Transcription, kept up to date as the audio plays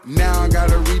Now I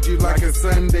gotta read you like a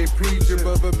Sunday preacher,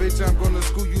 but bitch, I'm gonna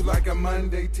school you like a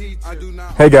Monday teacher. I do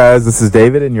not. Hey guys, this is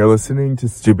David, and you're listening to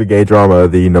Stupid Gay Drama,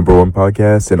 the #1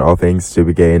 podcast in all things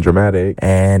stupid, gay, and dramatic.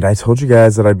 And I told you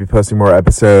guys that I'd be posting more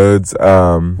episodes,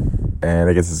 and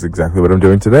I guess this is exactly what I'm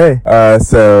doing today.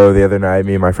 So the other night,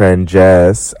 me and my friend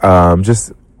Jess,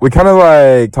 we kind of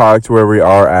like talked where we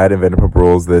are at in Vanderpump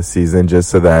Rules this season, just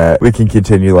so that we can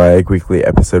continue like weekly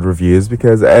episode reviews,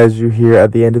 because as you hear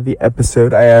at the end of the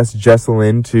episode, I asked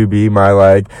Jessalyn to be my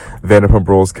like Vanderpump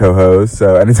Rules co-host.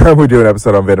 So anytime we do an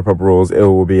episode on Vanderpump Rules, it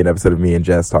will be an episode of me and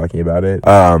Jess talking about it.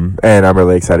 And I'm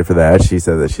really excited for that. She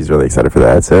said that she's really excited for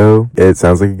that, so it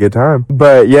sounds like a good time.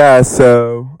 But yeah,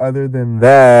 so other than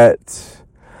that,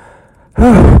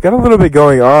 got a little bit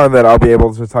going on that I'll be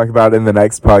able to talk about in the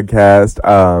next podcast.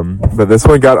 But this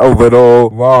one got a little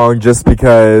long just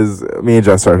because me and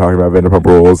Jess started talking about Vanderpump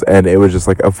Rules, and it was just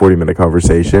like a 40-minute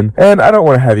conversation. And I don't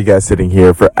want to have you guys sitting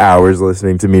here for hours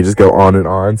listening to me just go on and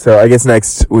on. So I guess the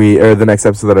next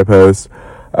episode that I post,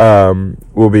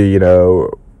 will be,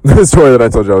 the story that I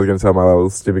told you I was going to tell, my little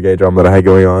stupid gay drama that I had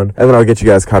going on. And then I'll get you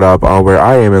guys caught up on where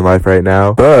I am in life right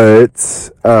now.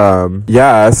 But,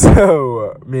 yeah,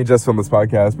 so me and Jess filmed this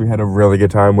podcast. We had a really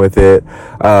good time with it.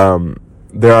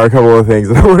 There are a couple of things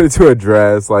that I wanted to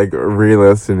address, like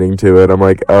re-listening to it. I'm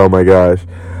like, oh my gosh.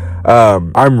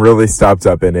 I'm really stopped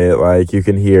up in it. Like, you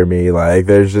can hear me. Like,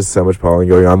 there's just so much pollen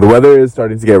going on. The weather is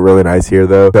starting to get really nice here,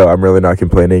 though. So I'm really not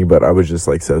complaining, but I was just,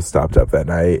 like, so stopped up that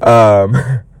night.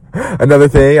 Another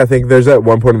thing, I think there's at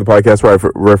one point in the podcast where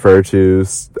I refer to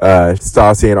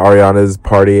Stassi and Ariana's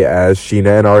party as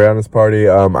Sheena and Ariana's party.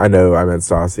 I know I meant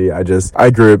Stassi. I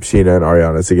grouped Sheena and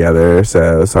Ariana together,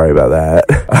 so sorry about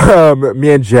that.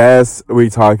 Me and Jess, we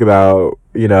talk about,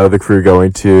 the crew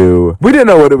going to, we didn't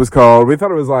know what it was called. I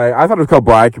thought it was called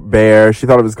Black Bear. She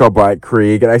thought it was called Black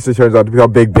Creek. It actually turns out to be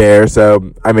called Big Bear,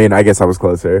 so, I guess I was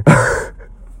closer.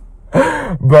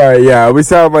 But yeah, we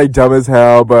sound like dumb as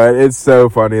hell, but it's so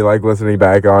funny, like, listening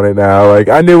back on it now. Like,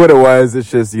 I knew what it was.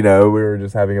 It's just, we were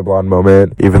just having a blonde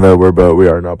moment, even though we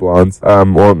are not blondes.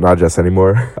 Well, not just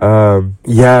anymore.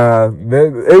 Yeah,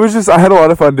 it was just, I had a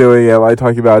lot of fun doing it, like,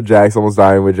 talking about Jax almost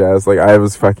dying with Jess. Like, I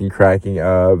was fucking cracking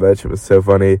up. That shit was so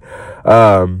funny.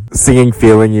 Singing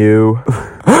Feeling You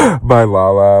by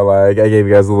Lala. Like, I gave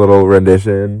you guys a little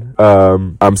rendition.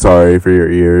 I'm sorry for your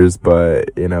ears, but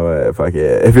you know what, fuck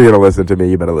it. If you're gonna listen to me,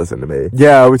 you better listen to me.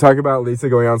 Yeah, we talk about Lisa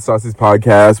going on Stassi's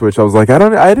podcast, which I was like,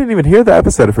 I didn't even hear the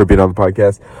episode of her being on the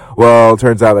podcast. Well, it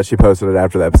turns out that she posted it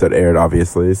after the episode aired,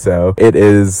 obviously. So it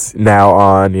is now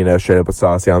on, Straight Up with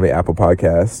Stassi on the Apple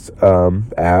Podcast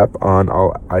app on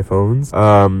all iPhones.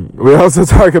 We also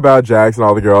talk about Jax and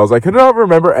all the girls. I could not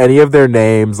remember any of their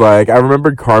names. Like, I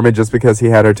remembered Carmen just because he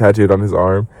had her tattooed on his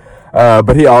arm.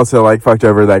 But he also, like, fucked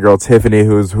over that girl Tiffany,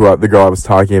 who's the girl I was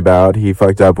talking about. He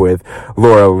fucked up with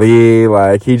Laura Lee.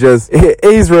 Like, he's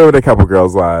ruined a couple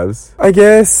girls' lives, I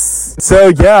guess. So,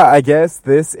 yeah, I guess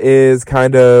this is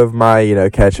kind of my,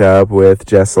 catch up with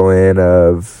Jessalyn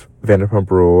of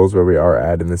Vanderpump Rules, where we are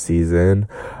at in the season.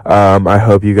 I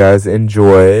hope you guys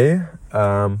enjoy.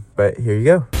 But here you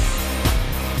go.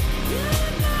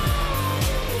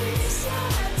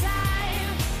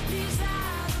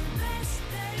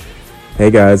 Hey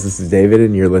guys, this is David,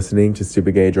 and you're listening to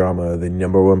Stupid Gay Drama, the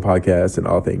 #1 podcast in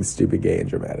all things stupid, gay, and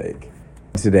dramatic.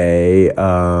 Today,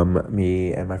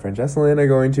 me and my friend Jessalyn are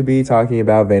going to be talking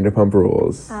about Vanderpump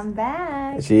Rules. I'm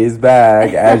back. She's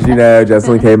back. As you know,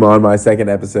 Jessalyn came on my second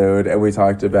episode, and we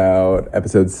talked about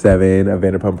episode 7 of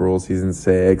Vanderpump Rules season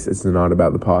 6. It's not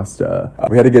about the pasta.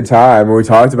 We had a good time, and we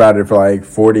talked about it for like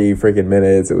 40 freaking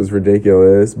minutes. It was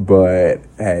ridiculous, but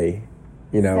hey,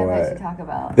 you know what? So much to talk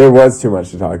about. There was too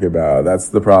much to talk about. That's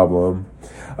the problem.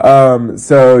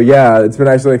 So yeah, it's been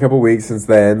actually a couple weeks since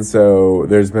then, so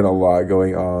there's been a lot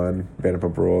going on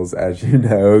Vanderpump Rules, as you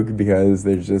know, because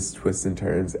there's just twists and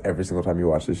turns every single time you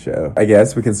watch this show. I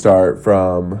guess we can start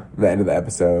from the end of the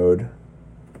episode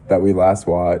that we last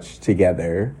watched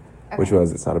together, which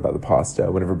was It's Not About the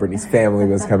Pasta, whenever Brittany's family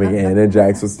was coming in and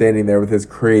Jax was standing there with his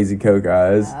crazy Coke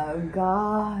eyes. Oh,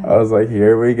 God. I was like,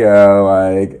 here we go,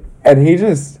 like... And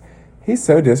he's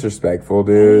so disrespectful,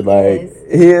 dude.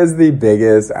 He is the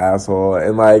biggest asshole.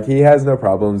 And, he has no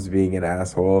problems being an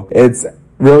asshole. It's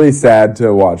really sad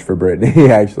to watch for Brittany,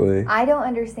 actually. I don't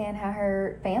understand how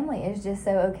her family is just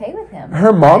so okay with him.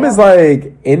 Her mom is,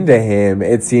 into him,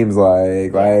 it seems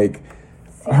like. Like,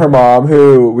 her mom,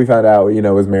 who we found out,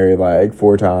 was married,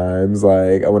 4 times.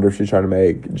 I wonder if she's trying to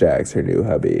make Jax her new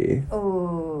hubby.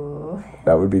 Ooh.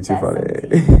 That would be too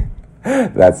funny.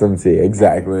 That's some tea.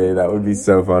 Exactly. That would be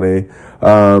so funny.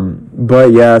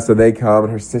 But yeah, so they come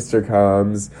and her sister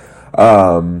comes.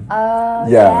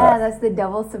 Yeah, that's the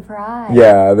double surprise.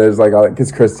 Yeah, there's like,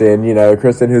 because Kristen,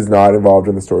 who's not involved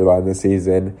in the storyline this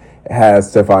season,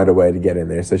 has to find a way to get in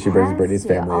there. So she brings Brittany's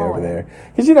family over there.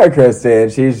 Because Kristen,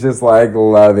 she's just like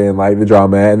loving like the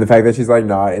drama, and the fact that she's like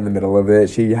not in the middle of it,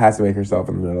 she has to make herself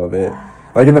in the middle of it.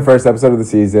 Like in the first episode of the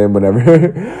season,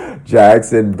 whenever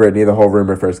Jax and Brittany, the whole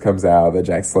rumor first comes out that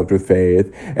Jax slept with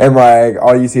Faith, and like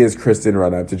all you see is Kristen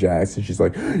run up to Jax, and she's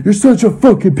like, "You're such a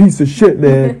fucking piece of shit,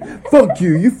 man. Fuck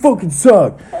you. You fucking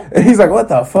suck." And he's like, "What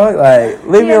the fuck? Like,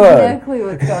 leave me alone." He has no clue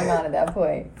what's going on at that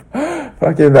point.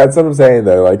 Fucking, that's what I'm saying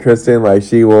though. Like Kristen, like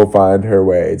she will find her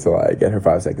way to like get her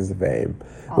 5 seconds of fame,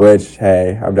 which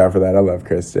hey, I'm down for that. I love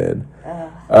Kristen.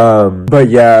 But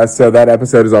yeah, so that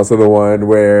episode is also the one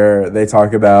where they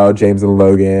talk about James and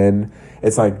Logan.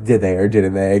 It's like, did they or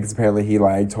didn't they? Because apparently he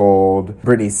like told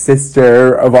Brittany's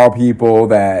sister of all people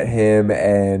that him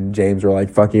and James were like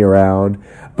fucking around.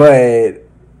 But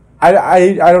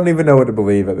I don't even know what to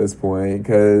believe at this point,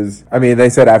 because I mean they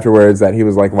said afterwards that he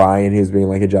was like lying, he was being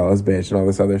like a jealous bitch and all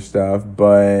this other stuff,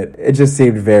 but it just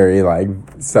seemed very like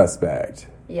suspect.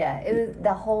 Yeah, it was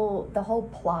the whole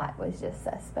plot was just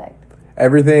suspect.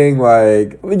 Everything,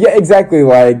 like, yeah, exactly,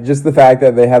 like, just the fact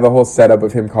that they had the whole setup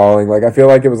of him calling, like, I feel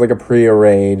like it was, like, a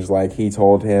prearranged, like, he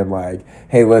told him, like,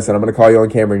 hey, listen, I'm gonna call you on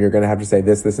camera, and you're gonna have to say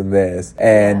this, this, and this,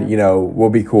 and, we'll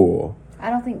be cool. I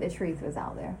don't think the truth was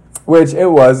out there. Which it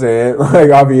wasn't, like,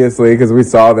 obviously, because we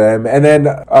saw them, and then,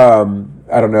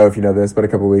 I don't know if you know this, but a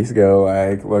couple weeks ago,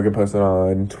 like, Logan posted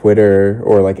on Twitter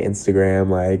or, like, Instagram,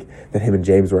 like, that him and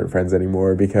James weren't friends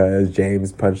anymore because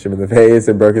James punched him in the face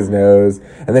and broke his nose.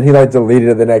 And then he, like, deleted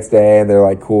it the next day, and they're,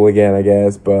 like, cool again, I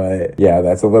guess. But, yeah,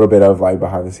 that's a little bit of, like,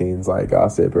 behind-the-scenes, like,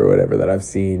 gossip or whatever that I've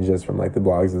seen just from, like, the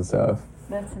blogs and stuff.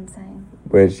 That's insane.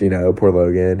 Which, poor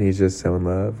Logan, he's just so in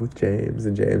love with James,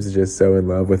 and James is just so in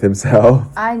love with himself.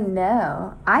 I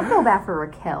know. I feel bad for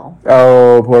Raquel.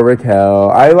 Oh, poor Raquel.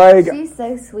 She's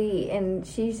so sweet, and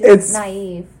she's just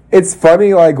naive. It's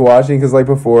funny, like, watching, because, like,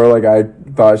 before, like, I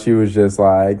thought she was just,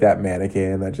 like, that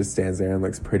mannequin that just stands there and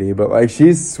looks pretty, but, like,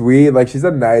 she's sweet, like, she's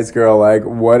a nice girl, like,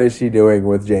 what is she doing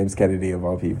with James Kennedy, of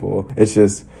all people? It's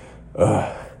just,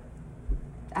 ugh.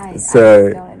 I just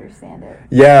don't understand it.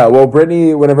 Yeah, well,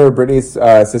 whenever Brittany's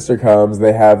sister comes,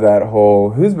 they have that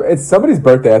whole, it's somebody's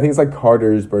birthday, I think it's, like,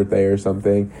 Carter's birthday or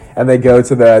something, and they go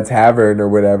to the tavern or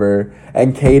whatever,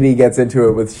 and Katie gets into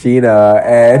it with Sheena,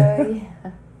 and...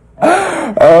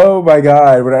 Oh my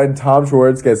god, when Tom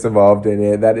Schwartz gets involved in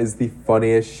it, that is the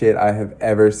funniest shit I have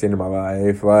ever seen in my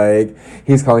life. Like,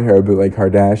 he's calling her a bootleg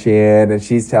Kardashian, and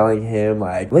she's telling him,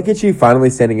 like, look at you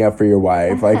finally standing up for your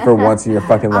wife, like, for once in your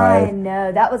fucking life. I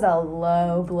know, that was a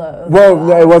low blow.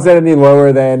 Well, it wasn't any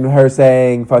lower than her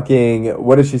saying fucking,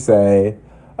 what did she say?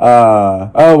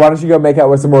 Why don't you go make out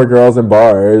with some more girls in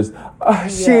bars?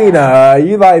 Sheena,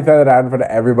 you like throw that out in front of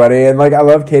everybody, and like I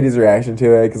love Katie's reaction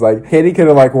to it, because like Katie could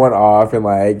have like went off and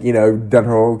like done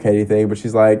her whole Katie thing, but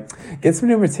she's like, get some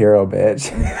new material,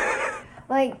 bitch.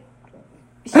 Like,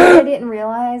 Sheena didn't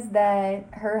realize that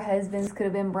her husbands could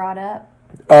have been brought up.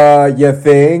 You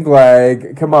think,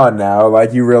 like, come on now,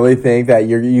 like, you really think that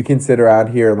you can sit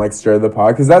around here and like stir the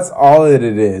pot? Because that's all that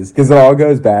it is, because it all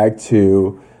goes back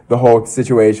to the whole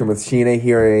situation with Sheena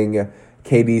hearing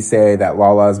Katie say that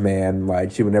Lala's man, like,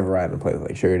 she would never ride and play with,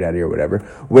 like, Sugar Daddy or whatever,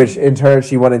 which, in turn,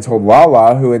 she went and told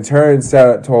Lala, who, in turn,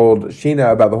 told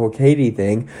Sheena about the whole Katie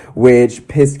thing, which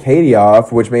pissed Katie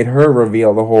off, which made her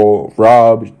reveal the whole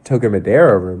Rob Toca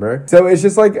Madera rumor. So it's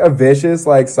just, like, a vicious,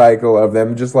 like, cycle of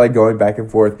them just, like, going back and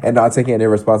forth and not taking any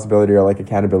responsibility or, like,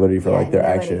 accountability for, like, their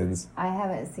actions. I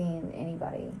haven't seen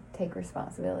anybody take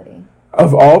responsibility.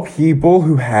 Of all people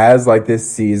who has, like, this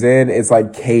season, it's,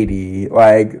 like, Katie.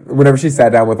 Like, whenever she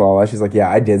sat down with Lala, she's like, yeah,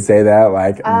 I did say that.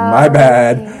 Like, my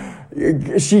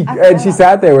bad. She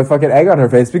sat there with fucking egg on her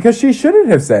face because she shouldn't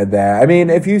have said that. I mean,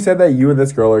 if you said that you and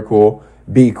this girl are cool,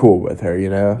 be cool with her,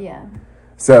 Yeah.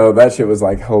 So that shit was,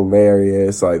 like,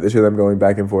 hilarious. Like, the shit of them going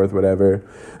back and forth, whatever.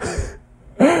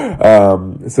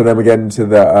 So then we get into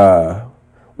the,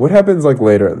 what happens, like,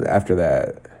 later after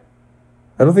that?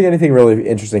 I don't think anything really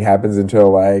interesting happens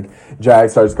until, like, Jack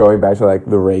starts going back to, like,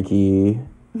 the Reiki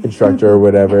instructor or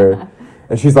whatever.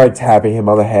 And she's, like, tapping him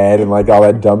on the head and, like, all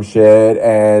that dumb shit.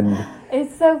 And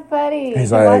it's so funny.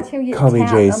 He's like, watch him get call me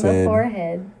tapped Jason. on the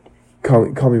forehead. Call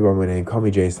me by my name. Call me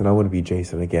Jason. I want to be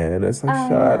Jason again. It's like,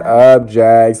 shut up,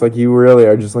 Jax. Like, you really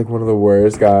are just, like, one of the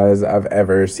worst guys I've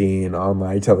ever seen on,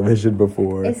 like, television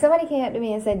before. If somebody came up to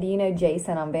me and said, do you know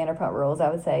Jason on Vanderpump Rules?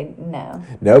 I would say, no.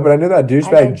 No, but I know that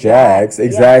douchebag Jax.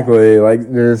 Exactly. Yeah.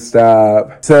 Like, just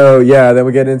stop. So, yeah, then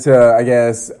we get into, I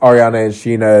guess, Ariana and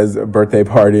Sheena's birthday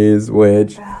parties,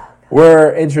 which...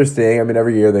 were interesting. I mean,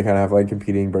 every year they kind of have, like,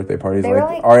 competing birthday parties. They were,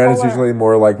 like, Ariana's usually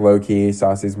more, like, low-key.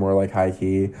 Stassi's more, like,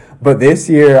 high-key. But this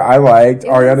year, I liked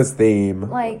Ariana's theme.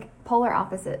 Like, polar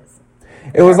opposites.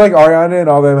 It was, like, Ariana and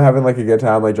all them having, like, a good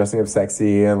time, like, dressing up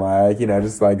sexy and, like, you know,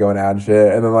 just, like, going out and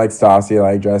shit. And then, like, Stassi,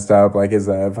 like, dressed up, like, as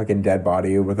a fucking dead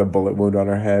body with a bullet wound on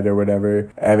her head or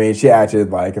whatever. I mean, she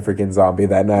acted like a freaking zombie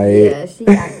that night. Yeah, she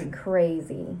acted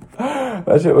crazy.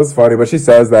 That shit was funny, but she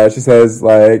says that. She says,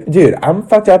 like, dude, I'm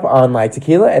fucked up on, like,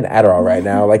 tequila and Adderall right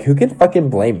now. Like, who can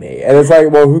fucking blame me? And it's like,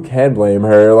 well, who can blame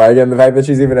her? Like, and the fact that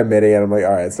she's even admitting it, I'm like,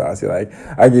 all right, Stassi, like,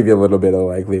 I give you a little bit of,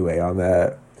 like, leeway on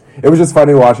that. It was just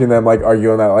funny watching them, like,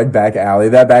 argue in that, like, back alley.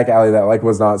 That back alley that, like,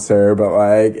 was not served, but,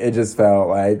 like, it just felt,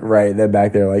 like, right. They're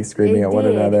back there, like, screaming at one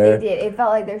another. It did. It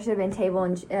felt like there should have been table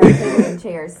and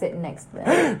chairs sitting next to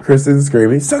them. Kristen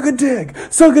screaming, suck a dick!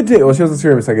 Suck a dick! Well, she wasn't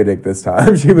screaming suck a dick this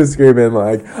time. She was screaming,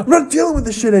 like, I'm not dealing with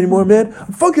this shit anymore, man.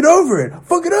 I'm fucking over it. I'm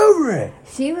fucking over it.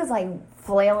 She was, like,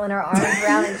 flailing her arms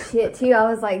around and shit, too. I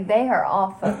was like, they are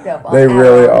all fucked up. They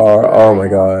really are. Oh, my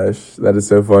gosh. That is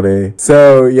so funny.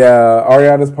 So, yeah,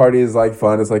 Ariana's party is, like,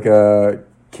 fun. It's, like, a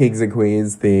Kings and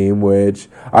Queens theme, which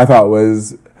I thought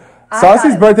was...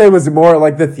 Stassi's birthday was more,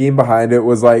 like, the theme behind it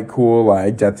was, like, cool,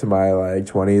 like, death to my, like,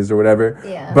 20s or whatever.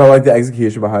 Yeah. But, like, the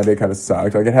execution behind it kind of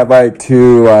sucked. Like, it had, like,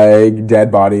 2, like,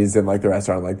 dead bodies in, like, the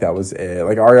restaurant. Like, that was it.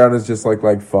 Like, Ariana's just,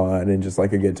 like, fun and just,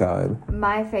 like, a good time.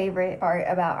 My favorite part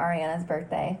about Ariana's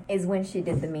birthday is when she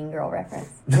did the Mean Girl reference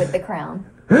with the crown.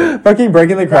 Fucking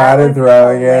breaking the crown and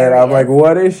throwing it. I'm like,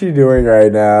 what is she doing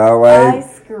right now? Like, I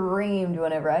screamed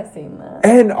whenever I seen that.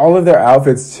 And all of their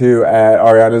outfits, too, at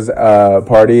Ariana's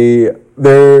party.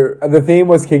 The theme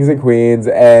was Kings and Queens,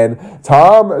 and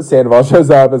Tom Sandoval shows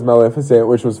up as Maleficent,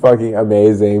 which was fucking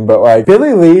amazing. But, like,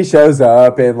 Billie Lee shows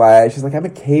up, and, like, she's like, I'm a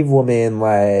cave woman,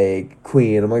 like,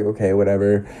 queen. I'm like, okay,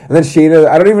 whatever. And then Sheena,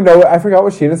 I don't even know, I forgot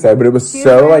what Sheena said, but it was she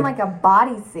so, was wearing, like a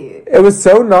bodysuit. It was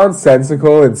so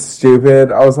nonsensical and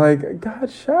stupid. I was like, God,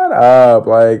 shut up.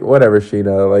 Like, whatever,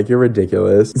 Sheena. Like, you're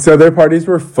ridiculous. So their parties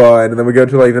were fun, and then we go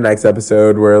to, like, the next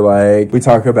episode where, like, we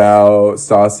talk about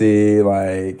Stassi,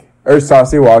 like... Or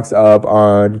Stassi walks up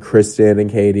on Kristen and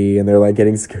Katie, and they're, like,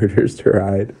 getting scooters to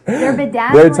ride. They're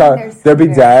bedazzling their scooters. They're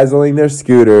bedazzling their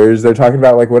scooters. They're talking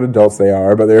about, like, what adults they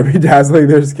are, but they're bedazzling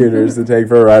their scooters to take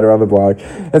for a ride around the block.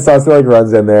 And Stassi, like,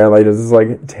 runs in there and, like, does this,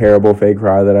 like, terrible fake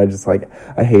cry that I just, like,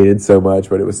 I hated so much,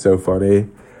 but it was so funny.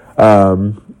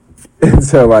 And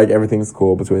so, like, everything's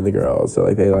cool between the girls. So,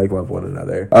 like, they, like, love one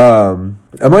another.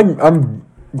 I'm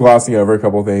glossing over a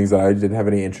couple things that I didn't have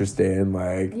any interest in,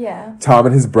 like Tom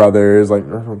and his brothers. Like, I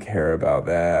don't care about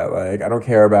that. Like, I don't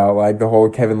care about, like, the whole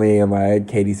Kevin Lee and, like,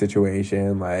 Katie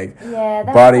situation, like,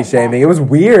 body shaming. It was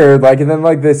weird, like, and then,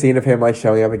 like, the scene of him, like,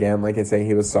 showing up again, like, and saying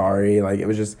he was sorry, like, it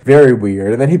was just very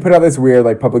weird. And then he put out this weird,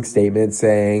 like, public statement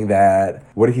saying that,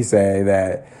 what did he say?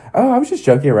 That, oh, I was just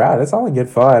joking around. It's all in good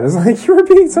fun. It's like, you were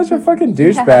being such a fucking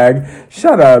douchebag.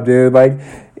 Shut up, dude. Like,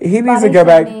 he needs to go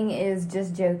back. Is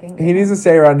just joking. He needs to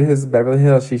stay around to his Beverly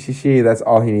Hills. She. That's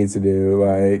all he needs to do.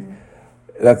 Like,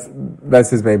 that's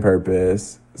his main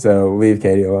purpose. So leave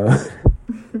Katie alone.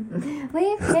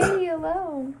 Leave Katie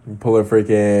alone. Pull a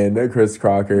freaking Chris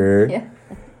Crocker. Yeah.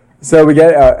 So we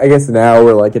get. I guess now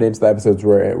we're like getting into the episodes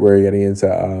where we're getting into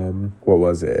what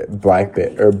was it? Black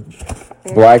Bear.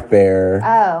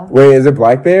 Oh. Wait, is it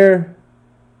Black Bear?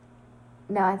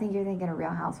 No, I think you're thinking of Real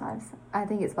Housewives. I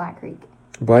think it's Black Creek.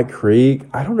 Black Creek?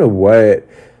 I don't know what.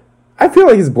 I feel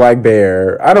like it's Black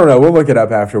Bear. I don't know. We'll look it up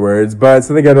afterwards. But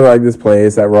so they go to, like, this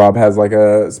place that Rob has, like,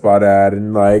 a spot at.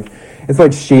 And, like, it's,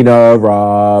 like, Sheena,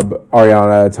 Rob,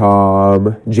 Ariana,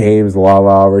 Tom, James,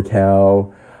 Lala,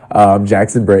 Raquel,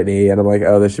 Jackson, Brittany. And I'm like,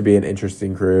 oh, this should be an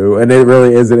interesting crew. And it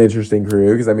really is an interesting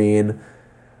crew. Because, I mean,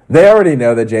 they already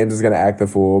know that James is going to act the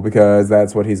fool. Because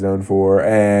that's what he's known for.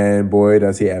 And, boy,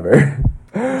 does he ever.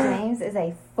 James is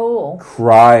a fool.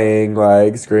 Crying,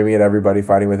 like, screaming at everybody,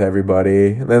 fighting with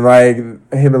everybody. And then, like,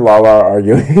 him and Lala are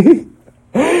arguing.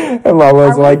 And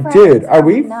Lala's like, dude, are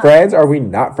we friends or are we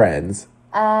not friends?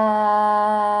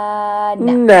 Nah.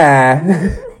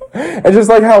 And just,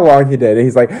 like, how long he did it.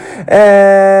 He's like,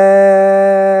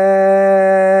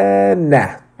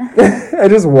 nah. And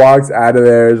just walks out of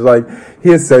there. It's like, he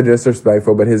is so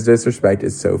disrespectful, but his disrespect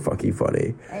is so fucking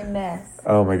funny. A mess.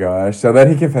 Oh my gosh. So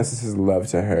then he confesses his love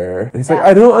to her. And he's like,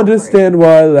 I don't understand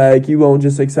why, like, you won't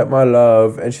just accept my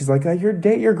love. And she's like,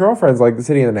 your girlfriend's, like,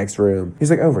 sitting in the next room.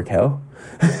 He's like, oh, Raquel?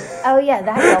 Oh, yeah,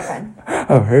 that girlfriend.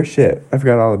 Oh, her shit. I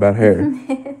forgot all about her.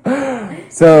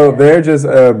 So they're just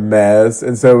a mess.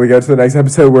 And so we go to the next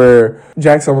episode where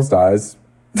Jax almost dies.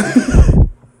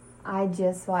 I I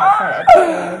just watched that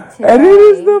episode today. And it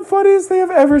is the funniest thing I've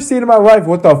ever seen in my life.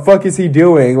 What the fuck is he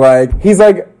doing? Like, he's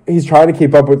trying to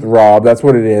keep up with Rob. That's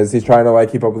what it is. He's trying to,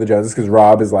 like, keep up with the Joneses because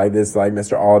Rob is, like, this, like,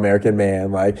 Mr. All-American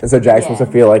man. Like, and so Jax wants to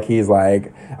feel like he's,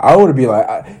 like, I want to be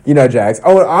like, you know, Jax,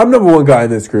 I'm number one guy in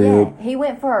this group. Yeah, he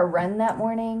went for a run that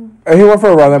morning.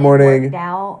 Worked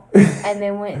out, and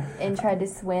then went and tried to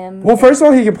swim. Well, first of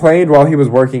all, he complained while he was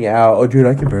working out. Oh, dude,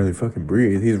 I can barely fucking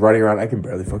breathe. He's running around. I can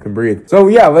barely fucking breathe. So,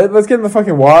 yeah, let's get in the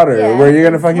fucking water where you're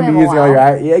going to fucking be using all your...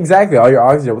 Yeah, exactly, all your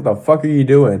oxygen. What the fuck are you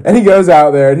doing? And he goes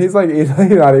out there, and he's not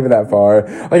even that far.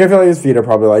 Like, I feel like his feet are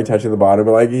probably, like, touching the bottom,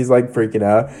 but, like, he's, like, freaking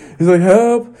out. He's like,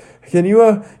 help. Can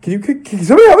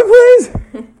somebody help me, please?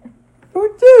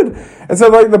 Oh, dude. And so,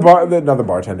 like, not the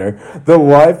bartender, the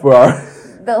lifeguard.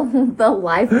 The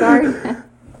lifeguard?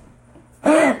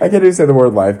 I can't even say the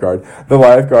word lifeguard. The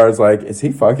lifeguard's like, is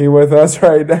he fucking with us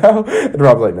right now? And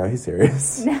Rob's like, no, he's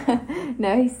serious.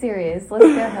 No, he's serious. Let's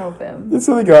go help him. And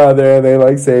so they go out there and they,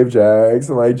 like, save Jax.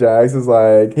 And, like, Jax is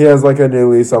like, he has, like, a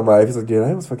new lease on life. He's like, dude, I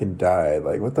almost fucking died.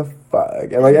 Like, what the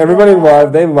fuck? And, like, everybody love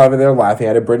it. They're laughing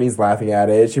at it. Brittany's laughing at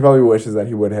it. She probably wishes that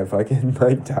he would have fucking,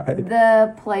 like, died.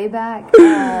 The playback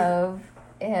of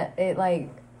it like...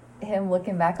 him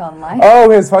looking back on life.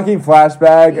 Oh, his fucking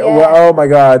flashback. Yeah. Oh my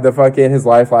god, his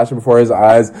life flashing before his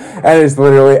eyes. And it's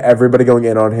literally everybody going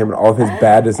in on him and all of his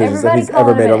bad decisions that he's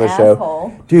ever made on the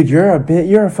show. Dude, you're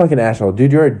a fucking asshole.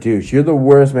 Dude, you're a douche. You're the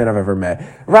worst man I've ever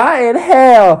met. Ryan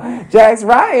Hale. Jax,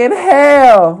 Ryan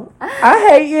Hale. I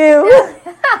hate you.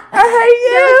 I hate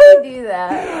you. Don't you do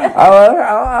that.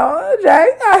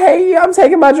 Jax, I hate you. I'm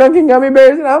taking my drunken gummy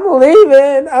bears and I'm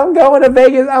leaving. I'm going to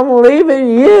Vegas. I'm leaving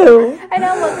you. And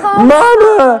I'm like,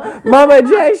 Mama,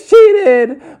 Jax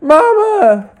cheated.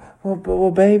 Mama.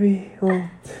 Well, baby. Well,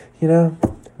 you know,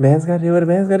 man's got to do what a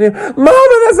man's got to do.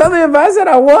 Mama, that's not the advice that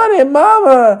I wanted.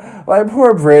 Mama. Like,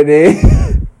 poor Brittany.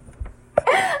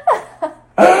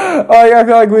 I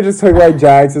feel like we just took, like,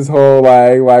 Jax's whole,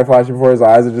 like, life flashing before his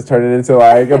eyes and just turned it into,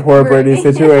 like, a poor Brittany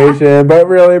situation. But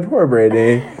really, poor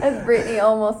Brittany. That's Brittany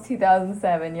almost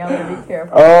 2007. Y'all gotta be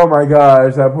careful. Oh, my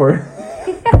gosh. That poor...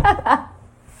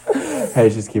 Hey,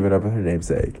 she's keeping up with her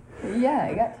namesake. Yeah,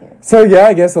 I got to. So, yeah,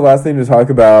 I guess the last thing to talk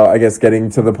about, I guess getting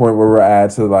to the point where we're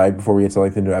at, so, like, before we get to,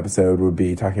 like, the new episode, would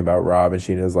be talking about Rob and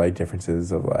Sheena's, like,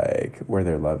 differences of, like, where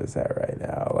their love is at right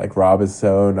now. Like, Rob is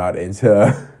so not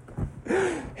into...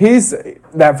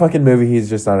 that fucking movie, he's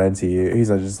just not into you. He's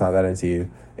just not that into you.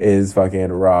 Is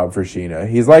fucking Rob for Sheena.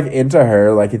 He's, like, into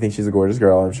her. Like, he thinks she's a gorgeous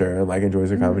girl, I'm sure, and, like,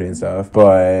 enjoys her company and stuff.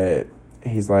 But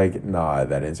he's, like, not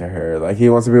that into her. Like, he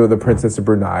wants to be with the Princess of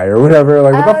Brunei or whatever.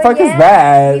 Like, what the fuck is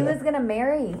that? He was gonna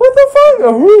marry. What the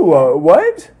fuck? Who?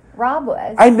 What? Rob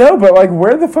was. I know, but, like,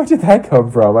 where the fuck did that come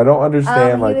from? I don't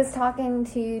understand. He was talking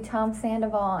to Tom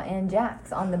Sandoval and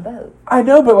Jax on the boat. I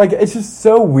know, but, like, it's just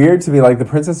so weird to me. Like, the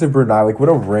Princess of Brunei, like, what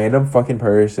a random fucking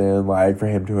person, like, for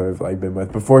him to have, like, been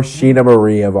with before Sheena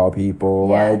Marie of all people.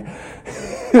 Yeah. Like,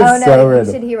 oh, no, so you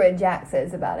random. should hear what Jax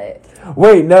says about it.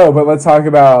 Wait, no, but let's talk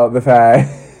about the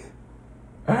fact...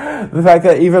 the fact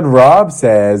that even Rob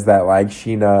says that, like,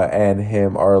 Sheena and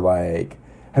him are, like...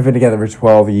 have been together for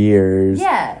 12 years.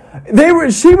 Yeah.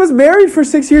 She was married for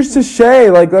 6 years to Shay.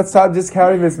 Like, let's stop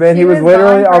discounting this man. He was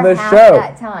literally on this show.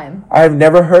 That time. I've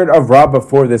never heard of Rob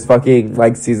before this fucking,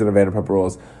 like, season of Vanderpump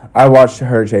Rules. I watched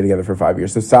her and Shay together for 5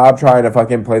 years. So stop trying to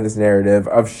fucking play this narrative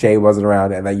of Shay wasn't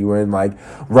around and that you were in, like,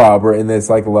 Rob were in this,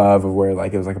 like, love of where,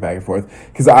 like, it was, like, a back and forth.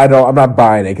 Because I'm not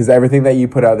buying it. Because everything that you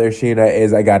put out there, Sheena,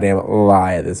 is a goddamn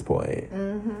lie at this point.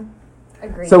 Mm-hmm.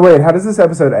 Agreed. So wait, how does this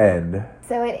episode end?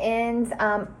 So it ends,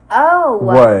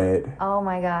 What? Oh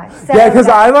my gosh. So yeah, because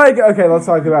okay, let's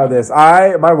talk about this.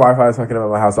 My Wi-Fi was fucking up at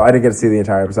my house, so I didn't get to see the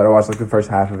entire episode. I watched, like, the first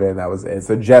half of it, and that was it.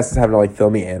 So Jess is having to, like,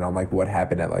 fill me in on, like, what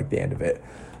happened at, like, the end of it.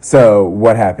 So,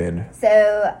 what happened? So,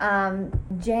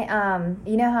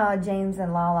 you know how James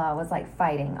and Lala was, like,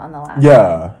 fighting on the last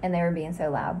one, and they were being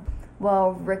so loud?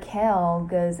 Well, Raquel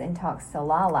goes and talks to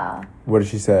Lala. What did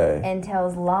she say? And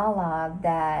tells Lala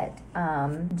that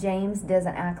James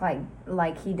doesn't act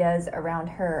like he does around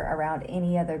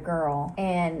any other girl.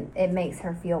 And it makes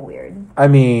her feel weird. I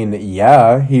mean,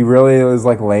 yeah. He really was,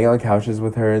 like, laying on couches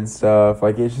with her and stuff.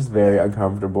 Like, it's just very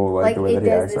uncomfortable, like the way that he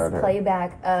acts around her. It does this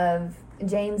playback of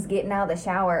James getting out of the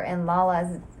shower and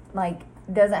Lala's, like...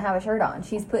 doesn't have a shirt on.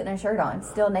 She's putting a shirt on,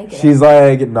 still naked. She's,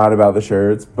 like, not about the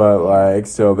shirts, but, like,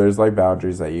 still there's, like,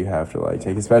 boundaries that you have to, like,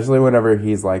 take, especially whenever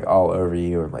he's, like, all over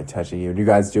you and, like, touching you. And you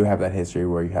guys do have that history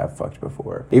where you have fucked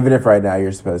before. Even if right now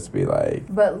you're supposed to be,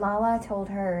 like... But Lala told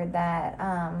her that,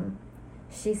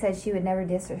 she said she would never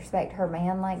disrespect her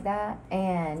man like that.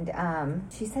 And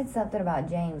she said something about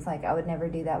James, like, I would never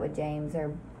do that with James,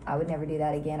 or I would never do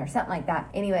that again, or something like that.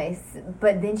 Anyways,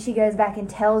 but then she goes back and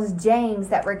tells James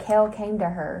that Raquel came to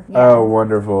her. Yeah. Oh,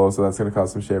 wonderful. So that's going to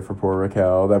cause some shit for poor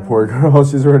Raquel. That poor girl,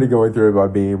 she's already going through it by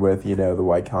being with, the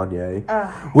white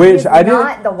Kanye. Which I didn't...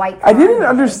 not the white Kanye. I didn't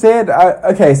understand.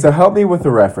 Okay, so help me with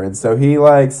the reference. So he,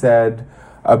 said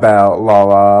about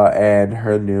Lala and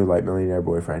her new, millionaire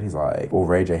boyfriend. He's like, well,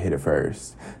 Ray J hit it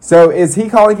first. So is he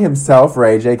calling himself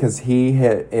Ray J because he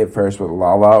hit it first with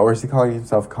Lala, or is he calling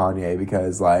himself Kanye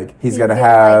because, he's going to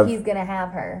have... he's going to have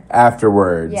her.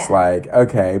 Afterwards. Yeah.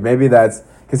 Okay, maybe that's...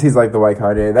 Because he's the white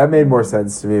Kanye. That made more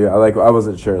sense to me. I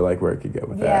wasn't sure, where it could go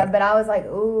with that. Yeah, but I was like,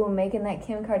 ooh, making that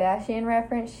Kim Kardashian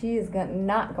reference, she is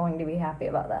not going to be happy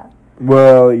about that.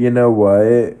 Well, you know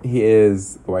what? He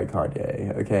is white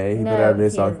Kanye, okay? He no, put out a new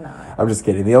song. Is not. I'm just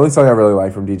kidding. The only song I really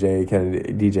like from DJ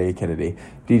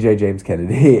James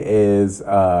Kennedy is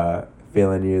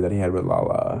Feeling You that he had with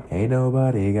Lala. Ain't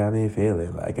nobody got me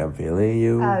feeling like I'm feeling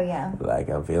you. Oh, yeah. Like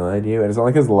I'm feeling you. And it's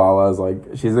only because Lala's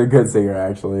she's a good singer,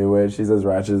 actually, which she's as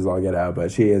ratchet as all get out, but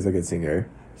she is a good singer.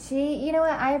 You know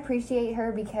what? I appreciate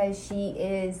her because she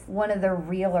is one of the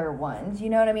realer ones. You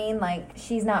know what I mean?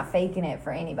 She's not faking it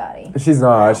for anybody. She's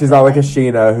not. She's not like a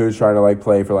Sheena who's trying to,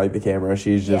 play for, the camera.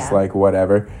 She's just,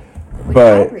 whatever. Which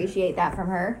I appreciate that from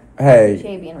her. Hey. I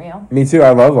appreciate being real. Me too. I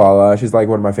love Lala. She's, one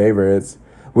of my favorites.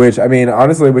 Which, I mean,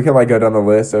 honestly, we can, go down the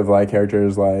list of,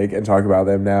 characters, and talk about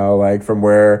them now, from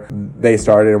where they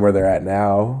started and where they're at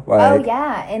now. Oh,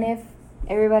 yeah. And if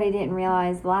everybody didn't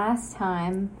realize, last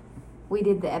time we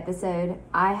did the episode,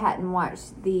 I hadn't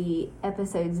watched the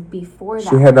episodes before that.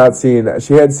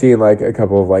 She had seen a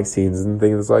couple of scenes and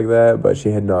things like that, but she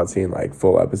had not seen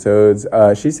full episodes.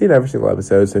 She's seen every single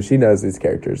episode, so she knows these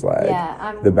characters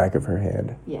the back of her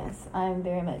hand. Yes, I'm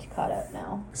very much caught up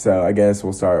now. So I guess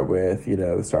we'll start with,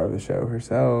 the star of the show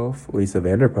herself, Lisa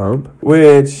Vanderpump,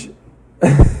 which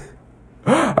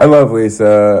I love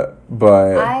Lisa,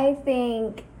 but I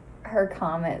think her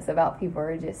comments about people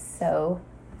are just so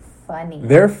funny.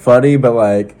 They're funny, but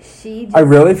I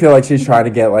really feel like she's trying to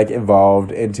get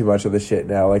involved in too much of the shit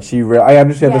now. I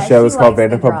understand the show is called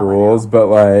Vanderpump Rules,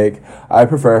 but I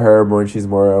prefer her when she's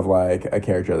more of a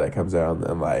character that comes out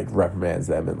and reprimands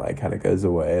them and kind of goes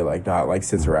away, not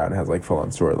sits around and has full on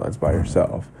storylines by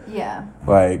herself. Yeah.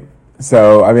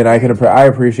 So I mean, I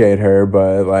appreciate her,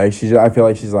 but I feel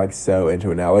like she's so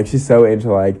into it now. She's so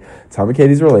into Tom and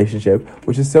Katie's relationship,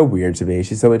 which is so weird to me.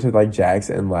 She's so into Jax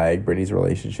and Brittany's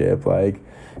relationship.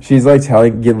 She's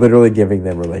literally giving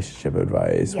them relationship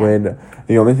advice when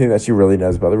the only thing that she really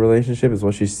knows about the relationship is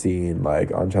what she's seen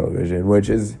on television, which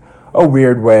is a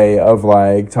weird way of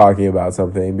talking about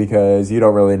something because you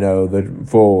don't really know the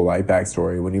full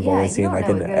backstory when you've only seen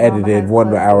an edited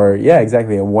 1 hour. Yeah,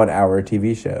 exactly, a 1 hour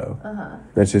TV show.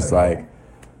 That's just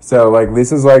so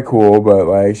Lisa's cool,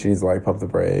 but she needs to pump the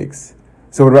brakes.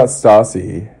 So what about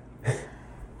Stassi?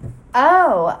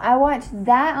 Oh, I watched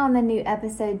that on the new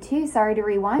episode too. Sorry to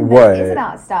rewind. What? It's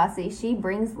about Stassi. She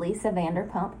brings Lisa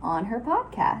Vanderpump on her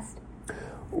podcast.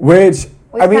 Which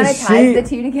I mean, kind of ties the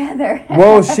two together.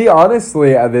 Well, she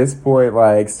honestly, at this point,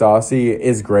 Stassi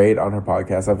is great on her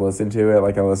podcast. I've listened to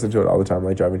it. I listen to it all the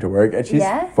time, driving to work. And she's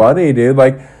funny, dude.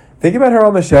 Think about her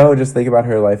on the show and just think about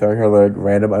her, throwing her,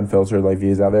 random, unfiltered,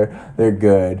 views out there. They're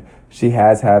good. She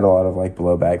has had a lot of,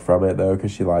 blowback from it, though,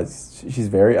 because she's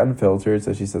very unfiltered,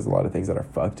 so she says a lot of things that are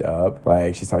fucked up.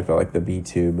 She's talked about, the Me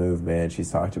Too movement.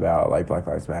 She's talked about, Black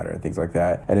Lives Matter and things like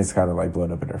that. And it's kind of,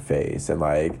 blown up in her face. And,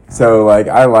 so,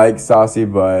 I like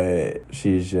Stassi, but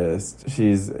she's just...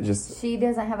 She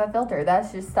doesn't have a filter.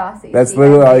 That's just Stassi. That's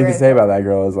literally all you can say about that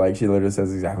girl is, she literally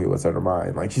says exactly what's on her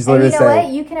mind. She's literally saying... And you know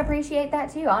what? You can appreciate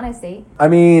that, too, honesty. I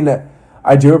mean...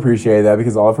 I do appreciate that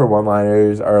because all of her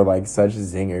one-liners are such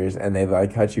zingers and they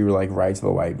cut you right to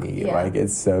the white meat. Yeah.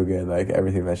 It's so good.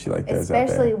 Everything that she throws out there.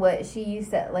 Especially what she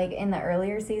used to in the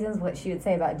earlier seasons, what she would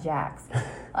say about Jax.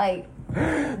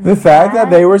 The fact that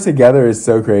they were together is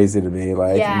so crazy to me.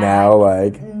 Now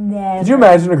never. Could you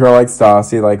imagine a girl like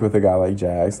Stassi with a guy like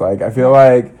Jax? I feel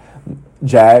like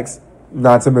Jax.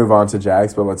 Not to move on to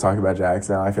Jax, but let's talk about Jax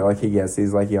now. I feel like he gets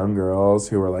these young girls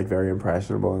who are very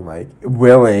impressionable and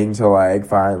willing to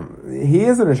find. He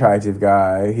is an attractive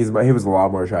guy. He was a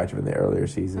lot more attractive in the earlier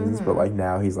seasons, but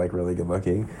now he's really good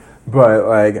looking. But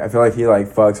I feel like he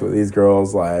fucks with these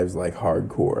girls' lives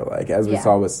hardcore. As we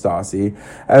saw with Stassi,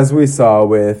 as we saw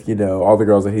with all the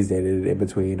girls that he's dated in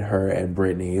between her and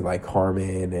Brittany,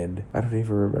 Carmen, and I don't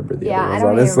even remember the other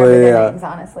ones. Honestly, even remember their names,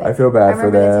 honestly. I feel bad for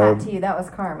them. I remember the tattoo. That was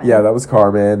Carmen. Yeah, that was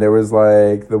Carmen. There was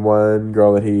the one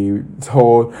girl that he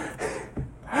told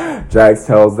Jax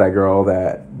tells that girl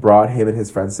that brought him and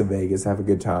his friends to Vegas to have a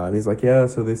good time. He's like, yeah,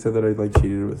 so they said that I like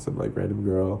cheated with some like random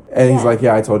girl. And he's like,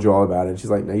 yeah, I told you all about it. And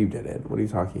she's like, no, you didn't. What are you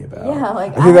talking about? Yeah,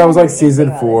 like I think that was like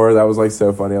season 4. That was like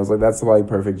so funny. I was like, that's like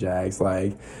perfect Jax,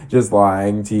 like just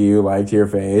lying to you, like to your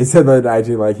face. And then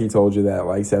actually like he told you that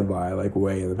like said lie like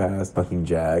way in the past. Fucking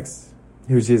Jax.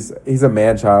 He's a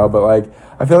man child, but like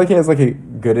I feel like he has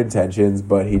like good intentions,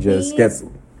 but he gets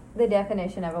the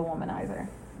definition of a womanizer.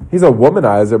 He's a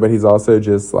womanizer, but he's also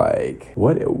just like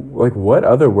what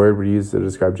other word would you use to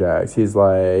describe Jax? He's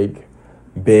like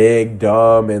big,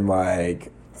 dumb, and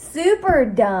like super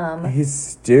dumb. He's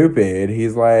stupid.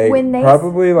 He's like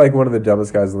probably like one of the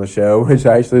dumbest guys on the show, which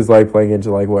actually is like playing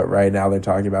into like what right now they're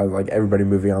talking about, like everybody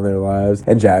moving on their lives,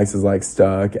 and Jax is like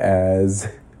stuck as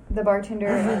the bartender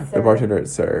at Sir. The bartender at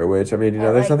Sir, which, I mean,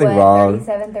 there's like, nothing wrong.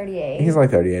 37, 38. He's like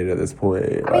 38 at this point.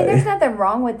 I mean, there's nothing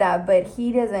wrong with that, but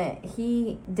he hasn't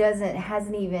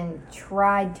even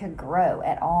tried to grow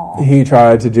at all. He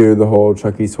tried to do the whole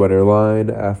chunky sweater line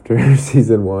after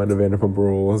season 1 of Vanderpump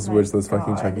Rules, which those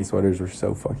fucking chunky sweaters were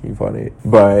so fucking funny.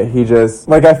 But he just,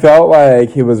 like, I felt like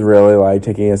he was really, like,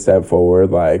 taking a step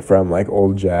forward, like, from, like,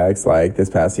 old Jax, like, this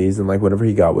past season, like, whenever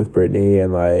he got with Brittany,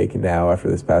 and, like, now after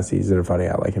this past season, and finding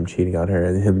out, like, him cheating on her,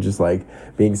 and him just, like,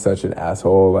 being such an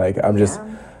asshole, like, I'm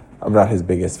not his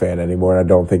biggest fan anymore, and I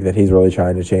don't think that he's really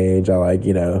trying to change. I like,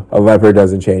 a leopard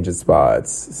doesn't change its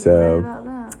spots, so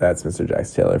that's Mr.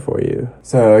 Jax Taylor for you.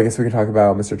 So I guess we can talk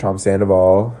about Mr. Tom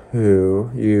Sandoval, who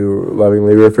you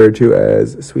lovingly referred to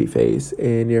as Sweetface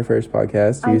in your first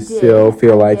podcast. Do you still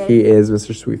feel like he is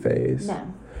Mr. Sweetface?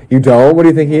 No. You don't? What do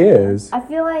you think he is? I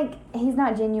feel like he's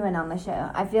not genuine on the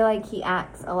show. I feel like he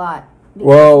acts a lot.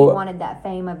 Because he wanted that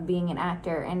fame of being an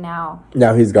actor, and now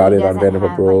he's got it on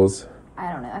Vanderpump Rules. Like,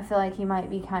 I don't know. I feel like he might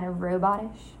be kind of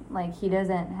robotish. Like, he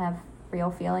doesn't have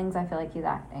real feelings. I feel like he's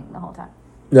acting the whole time.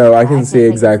 No, I can see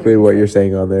exactly what you're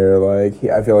saying on there. Like,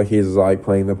 I feel like he's, like,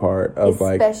 playing the part of,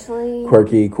 especially, like,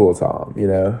 quirky, cool Tom,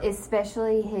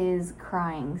 Especially his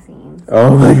crying scenes.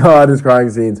 Oh, my God, his crying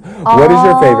scenes. What is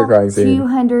your favorite crying scene?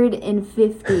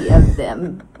 250 of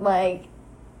them. Like...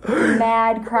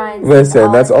 mad crying.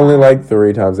 Listen, that's only like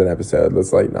 3 times an episode.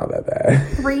 That's like not that bad.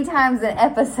 3 times an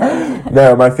episode.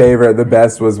 No, my favorite, the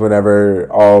best was whenever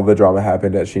all the drama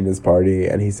happened at Sheena's party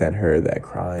and he sent her that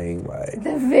crying like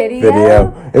the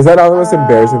video. Is that all the most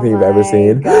embarrassing thing you've ever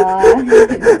seen? God.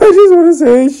 I just want to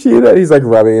say Sheena. He's like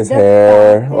rubbing his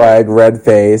hair, like red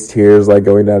face, tears like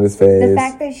going down his face. The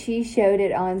fact that she showed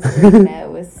it on Serena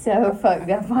was so fucked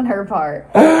up on her part.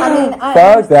 I mean,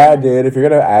 fuck that, dude. If you're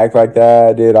gonna act like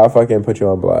that, dude, I'll fucking put you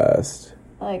on blast.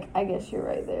 Like, I guess you're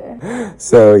right there.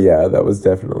 So, yeah, that was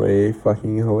definitely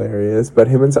fucking hilarious. But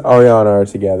him and Ariana are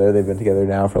together. They've been together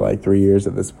now for, like, 3 years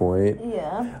at this point.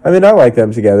 Yeah. I mean, I like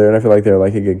them together, and I feel like they're,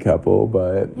 like, a good couple,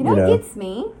 but, you know what gets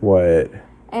me? What?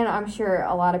 And I'm sure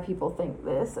a lot of people think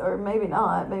this, or maybe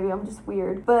not. Maybe I'm just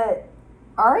weird. But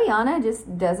Ariana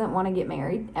just doesn't want to get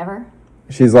married, ever.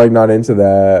 She's, like, not into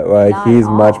that. Like, he's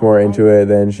much more into it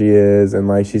than she is. And,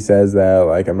 like, she says that,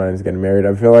 like, I'm not into getting married.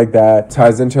 I feel like that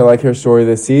ties into, like, her story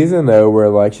this season, though, where,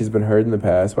 like, she's been hurt in the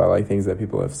past by, like, things that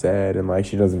people have said. And, like,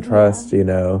 she doesn't trust,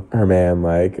 her man,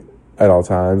 like, at all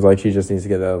times. Like, she just needs to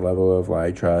get that level of,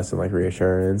 like, trust and, like,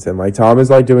 reassurance. And, like, Tom is,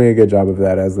 like, doing a good job of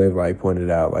that, as they've, like, pointed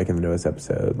out, like, in the newest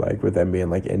episode, like, with them being,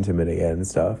 like, intimate again and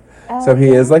stuff. So he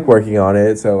is, like, working on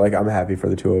it. So, like, I'm happy for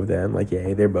the two of them. Like,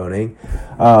 yay, they're boning.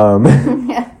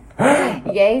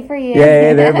 Yay for you.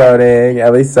 Yay, they're boning.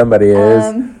 At least somebody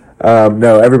is.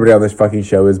 No, everybody on this fucking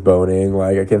show is boning.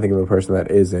 Like, I can't think of a person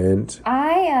that isn't.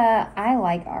 I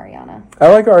like Ariana. I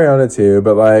like Ariana, too.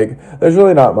 But, like, there's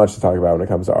really not much to talk about when it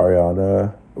comes to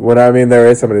Ariana. There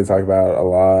is somebody to talk about a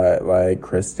lot. Like,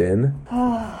 Kristen.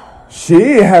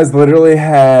 She has literally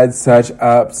had such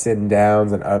ups and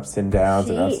downs and ups and downs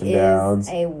and ups and downs.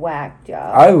 She is a whack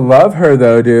job. I love her,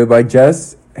 though, dude. Like,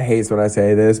 Jess hates when I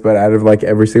say this, but out of, like,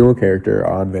 every single character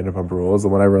on Vanderpump Rules, the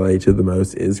one I relate to the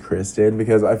most is Kristen,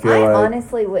 because I feel I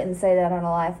honestly wouldn't say that on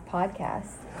a live podcast.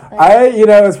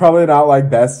 It's probably not, like,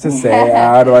 best to say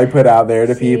out or, like, put out there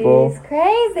to people. She's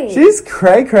crazy. She's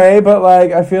cray-cray, but,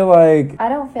 like, I feel like... I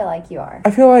don't feel like you are.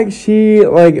 I feel like she,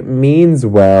 like, means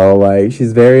well. Like,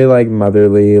 she's very, like,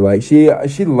 motherly. Like, she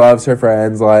loves her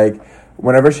friends. Like,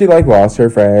 whenever she, like, lost her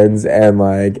friends and,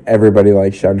 like, everybody,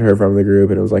 like, shunned her from the group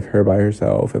and it was, like, her by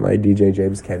herself and, like, DJ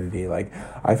James Kennedy, like,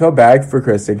 I felt bad for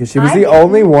Kristen because she was the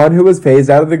only one who was phased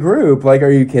out of the group. Like,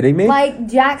 are you kidding me? Like,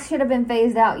 Jax should have been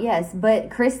phased out, yes, but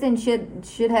Kristen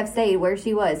should have stayed where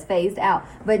she was, phased out.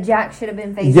 But Jax should have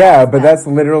been phased out. Yeah, but that's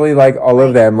literally, like, all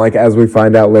of them, like, as we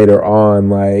find out later on,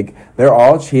 like, they're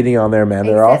all cheating on their men.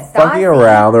 They're all fucking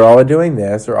around. They're all doing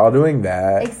this. They're all doing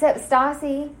that. Except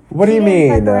Stassi. What do you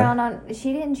mean?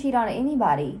 She didn't cheat on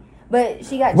anybody. But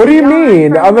she got. What do you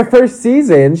mean? On the first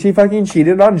season, she fucking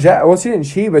cheated on Jack. Well, she didn't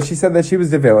cheat, but she said that she was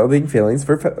developing feelings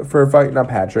for fucking, not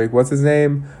Patrick. What's his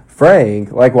name?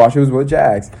 Frank. Like, while she was with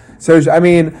Jax. So, I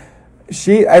mean,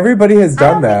 everybody has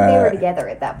done that. I don't think they were together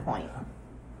at that point.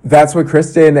 That's what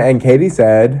Kristen and Katie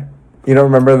said. You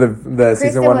don't remember the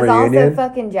season 1 reunion? Kristen was also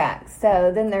fucking Jax.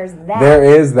 So then there's that. There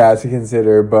is that to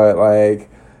consider, but,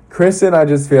 like, Kristen, I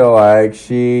just feel like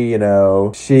she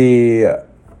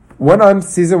went on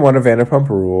season 1 of Vanderpump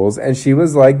Rules, and she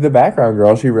was, like, the background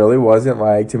girl. She really wasn't,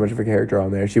 like, too much of a character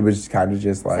on there. She was kind of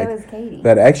just, like, so was Katie.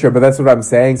 That extra. But that's what I'm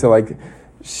saying. So, like,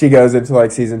 she goes into,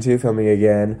 like, season 2 filming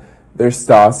again. There's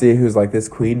Stassi, who's, like, this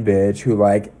queen bitch who,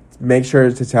 like, make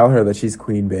sure to tell her that she's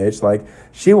queen bitch. Like,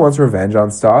 she wants revenge on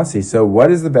Stassi. So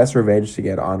what is the best revenge to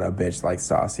get on a bitch like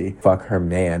Stassi? Fuck her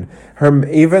man.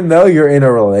 Even though you're in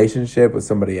a relationship with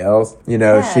somebody else, you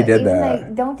know, she did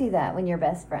that. Don't do that when you're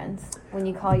best friends. When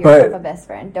you call yourself a best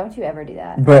friend. Don't you ever do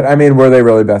that. But, I mean, were they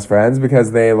really best friends?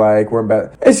 Because they, like,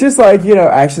 weren't It's just, like, you know,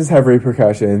 actions have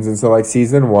repercussions. And so, like,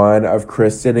 season 1 of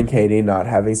Kristen and Katie not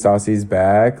having Stassi's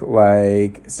back,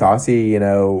 like, Stassi, you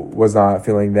know, was not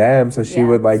feeling them. So she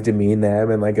would, like, demean them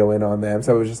and, like, go in on them.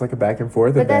 So it was just, like, a back and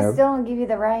forth of them. But that still don't give you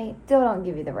the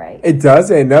right. It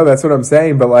doesn't. No, that's what I'm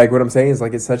saying. But, like, what I'm saying is,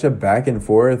 like, it's such a back and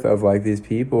forth of, like, these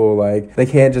people. Like, they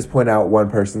can't just point out one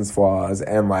person's flaws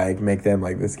and, like, make them,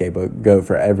 like, the scapegoat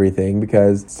for everything,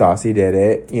 because Stassi did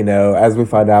it, you know, as we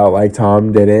find out, like,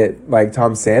 Tom did it, like,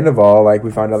 Tom Sandoval, like,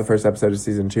 we found out the first episode of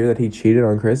season 2 that he cheated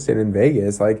on Kristen in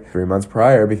Vegas, like, 3 months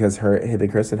prior, because him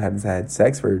and Kristen hadn't had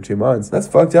sex for 2 months. That's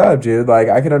fucked up, dude. Like,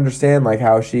 I can understand, like,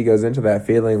 how she goes into that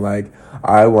feeling, like,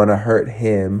 I want to hurt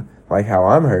him, like, how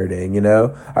I'm hurting, you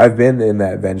know? I've been in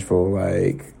that vengeful,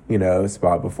 like, you know,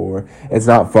 spot before. It's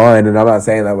not fun, and I'm not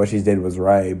saying that what she did was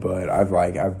right, but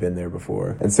I've been there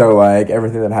before. And so, like,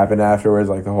 everything that happened afterwards,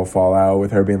 like, the whole fallout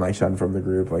with her being, like, shunned from the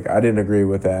group, like, I didn't agree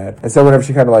with that. And so whenever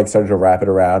she kind of, like, started to wrap it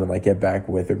around and, like, get back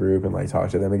with the group and, like, talk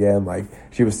to them again, like,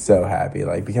 she was so happy.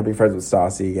 Like, becoming friends with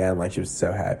Stassi again, like, she was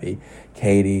so happy.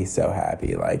 Katie, so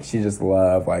happy. Like, she just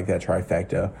loved, like, that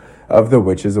trifecta of the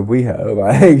witches of WeHo.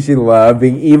 Like, she loved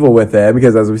being evil with them,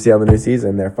 because as we see on the new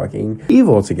season, they're fucking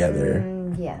evil together.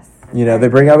 Yes. You know, they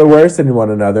bring out the worst in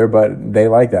one another, but they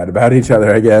like that about each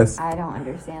other, I guess. I don't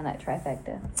understand that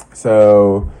trifecta.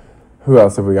 So, who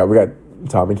else have we got? We got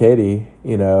Tom and Katie,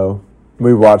 you know.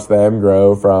 We watched them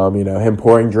grow from, you know, him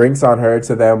pouring drinks on her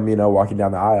to them, you know, walking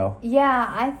down the aisle. Yeah,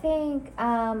 I think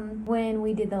when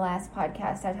we did the last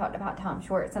podcast, I talked about Tom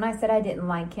Schwartz, and I said I didn't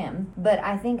like him. But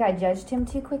I think I judged him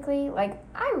too quickly. Like,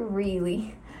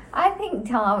 I think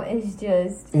Tom is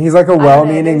just... He's like a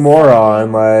well-meaning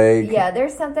moron, like... Yeah,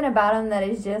 there's something about him that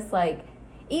is just, like...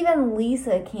 Even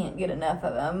Lisa can't get enough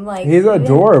of him. Like, he's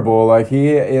adorable. Like, he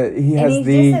has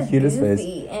the cutest face.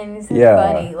 And it's so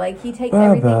funny. Like, he takes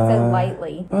everything so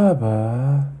lightly.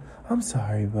 Baba. I'm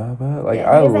sorry, Baba. Like,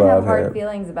 I love him. He doesn't have hard him.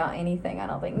 feelings about anything, I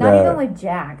don't think. Not even with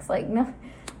Jax. Like, no...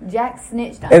 Jax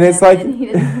snitched on and him, it's like... and he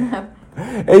doesn't have...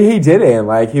 And he didn't.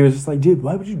 Like, he was just like, dude,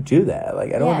 why would you do that?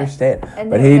 Like, I don't understand.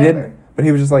 But he didn't. But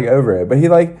he was just, like, over it. But he,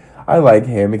 like... I like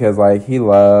him because, like, he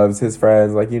loves his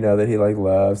friends. Like, you know that he, like,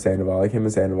 loves Sandoval. Like, him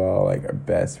and Sandoval, like, are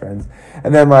best friends.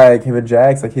 And then, like, him and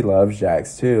Jax, like, he loves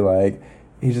Jax, too. Like,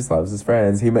 he just loves his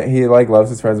friends. He like,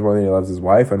 loves his friends more than he loves his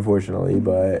wife, unfortunately.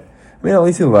 But, I mean, at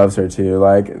least he loves her, too.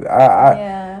 Like,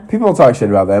 people talk shit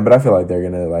about them, but I feel like they're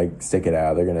gonna, like, stick it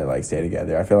out. They're gonna, like, stay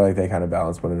together. I feel like they kind of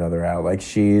balance one another out. Like,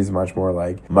 she's much more,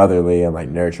 like, motherly and, like,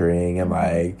 nurturing, and,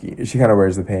 like, she kind of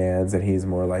wears the pants, and he's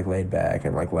more, like, laid back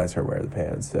and, like, lets her wear the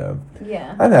pants. So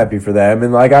yeah, I'm happy for them,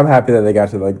 and, like, I'm happy that they got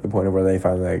to, like, the point of where they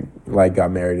finally, like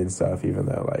got married and stuff, even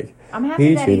though, like,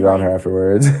 he cheated on her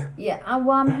afterwards. Yeah,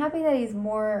 well, I'm happy that he's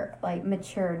more, like,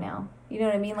 mature now. You know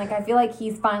what I mean? Like, I feel like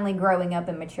he's finally growing up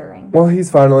and maturing. Well,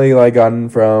 he's finally, like, gotten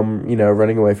from, you know,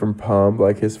 running away from Pump,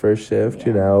 like, his first shift,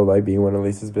 to now, like, being one of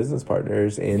Lisa's business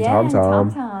partners in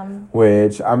Tom.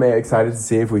 Which I'm excited to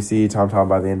see if we see Tom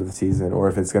by the end of the season, or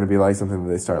if it's going to be, like, something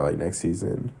that they start, like, next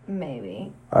season.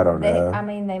 Maybe. I don't know. I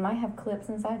mean, they might have clips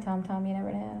inside Tom Tom. You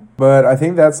never know. But I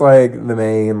think that's, like, the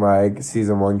main, like,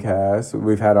 season 1 cast.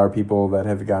 We've had our people that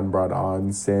have gotten brought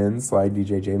on since, like,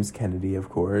 DJ James Kennedy, of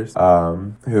course.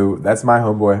 That's my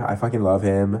homeboy. I fucking love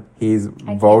him. He's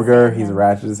vulgar. He's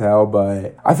ratchet as hell,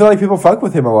 but I feel like people fuck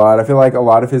with him a lot. I feel like a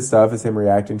lot of his stuff is him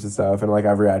reacting to stuff, and, like,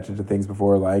 I've reacted to things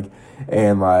before, like,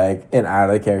 in, like, an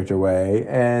out-of-character way,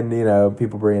 and, you know,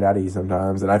 people bring it out of you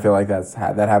sometimes, and I feel like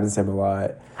that happens to him a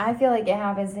lot. I feel like it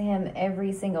happens to him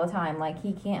every single time. Like,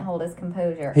 he can't hold his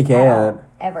composure. He can't.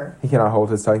 Ever. He cannot hold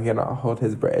his tongue. He cannot hold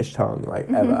his British tongue, like,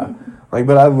 ever. Like,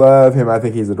 but I love him. I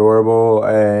think he's adorable,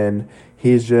 and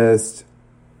he's just...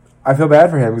 I feel bad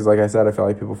for him, because, like I said, I feel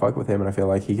like people fuck with him, and I feel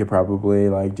like he could probably,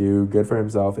 like, do good for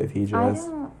himself if he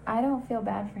just... I don't feel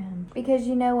bad for him. Because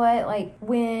you know what? Like,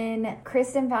 when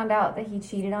Kristen found out that he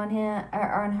cheated on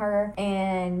her,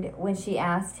 and when she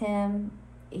asked him...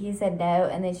 He said no,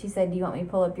 and then she said, do you want me to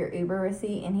pull up your Uber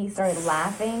receipt? And he started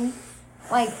laughing.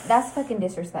 Like, that's fucking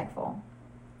disrespectful.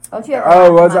 Don't you ever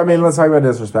let's talk about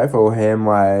disrespectful. Him,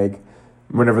 like,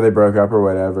 whenever they broke up or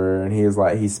whatever, and he was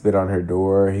like, he spit on her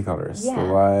door, he called her a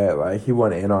slut, like, he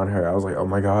went in on her. I was like, oh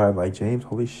my god, like, James,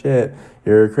 holy shit,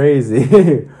 you're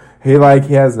crazy. He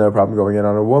has no problem going in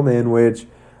on a woman, which,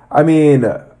 I mean,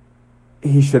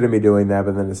 he shouldn't be doing that,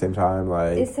 but then at the same time,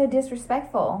 like... It's so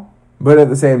disrespectful. But at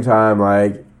the same time,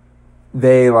 like,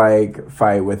 they, like,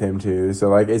 fight with him, too. So,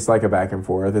 like, it's, like, a back and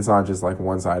forth. It's not just, like,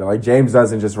 one-sided. Like, James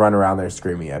doesn't just run around there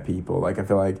screaming at people. Like, I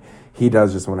feel like he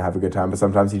does just want to have a good time. But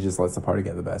sometimes he just lets the party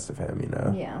get the best of him, you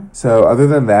know? Yeah. So, other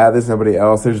than that, there's nobody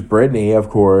else. There's Brittany,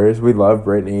 of course. We love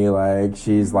Brittany. Like,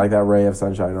 she's, like, that ray of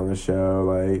sunshine on the show.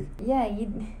 Like... Yeah,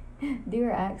 you do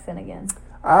her accent again.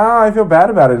 I feel bad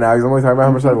about it now because I'm only talking about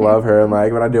how much I love her, and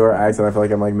like when I do her accent, I feel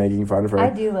like I'm like making fun of her. I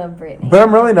do love Brittany, but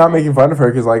I'm really not making fun of her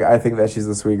because like I think that she's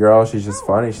a sweet girl. She's just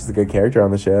funny. She's a good character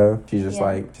on the show. She's just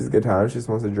like she's a good time. She just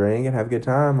wants to drink and have a good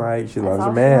time. Like she loves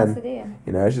her man. She wants to do.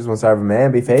 You know, she just wants to have a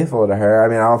man be faithful to her. I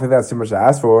mean, I don't think that's too much to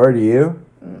ask for. Do you?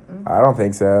 Mm-mm. I don't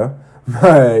think so.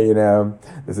 But you know,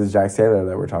 this is Jax Taylor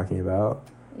that we're talking about.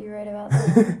 You're right about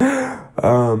that.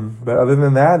 But other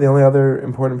than that, the only other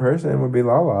important person would be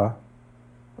Lala.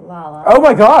 Lala. Oh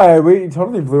my god, we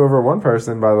totally blew over one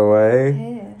person, by the way.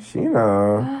 Who?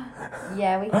 Sheena.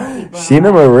 Yeah, we can keep going.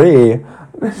 Sheena Marie.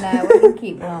 No, we can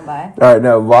keep going by. Alright,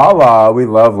 no, Lala, we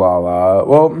love Lala.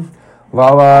 Well,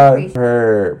 Lala,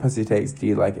 her pussy takes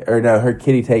D like, or no, her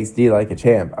kitty takes D like a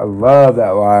champ. I love that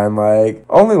line. Like,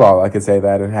 only Lala could say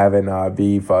that and have it not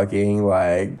be fucking,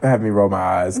 like, have me roll my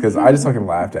eyes. Because I just fucking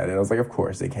laughed at it. I was like, of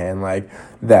course they can. Like,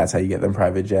 that's how you get them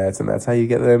private jets and that's how you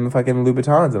get them fucking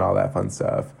Louboutins and all that fun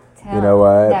stuff. You know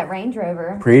what? That Range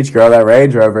Rover. Preach, girl, that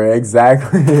Range Rover.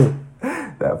 Exactly.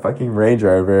 That fucking Range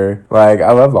Rover. Like,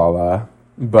 I love Lala.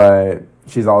 But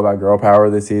she's all about girl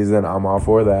power this season. I'm all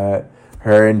for that.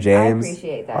 Her and James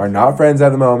are not friends at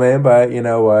the moment, but you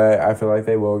know what? I feel like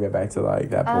they will get back to like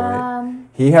that point.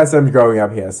 He has some growing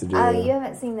up he has to do. Oh, you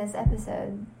haven't seen this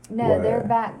episode. No, what? They're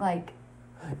back like...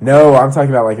 No, I'm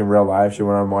talking about like in real life. She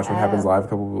went on Watch What Happens Live a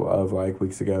couple of like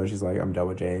weeks ago, and she's like, I'm done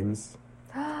with James.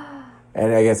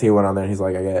 And I guess he went on there and he's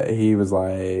like, he was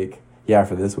like, yeah,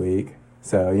 for this week.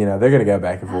 So, you know, they're going to go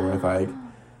back and forth. Like,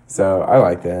 so I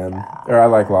like them. Or I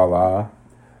like Lala.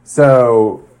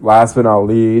 So, last but not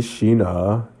least,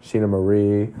 Sheena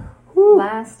Marie. Woo.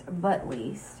 Last but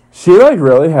least. She, like,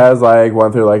 really has, like,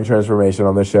 went through, like, a transformation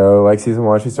on the show. Like, season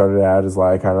 1, she started out as,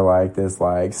 like, kind of, like, this,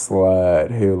 like,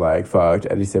 slut who, like, fucked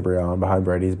Eddie Cibrian behind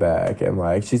Brady's back. And,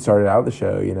 like, she started out the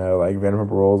show, you know, like,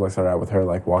 Vanderpump Rules, like, started out with her,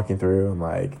 like, walking through and,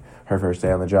 like, her first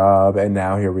day on the job. And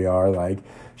now here we are, like,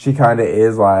 she kind of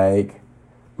is, like,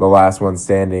 the last one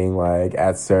standing, like,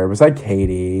 at service, like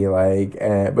Katie, like,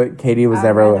 but Katie was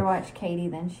never... I'd rather watch Katie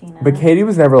than Sheena. But Katie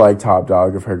was never, like, top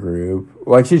dog of her group.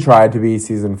 Like, she tried to be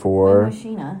season 4. When was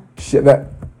Sheena?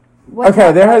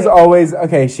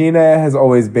 Sheena has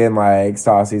always been, like,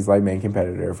 Stassi's, like, main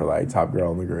competitor for, like, top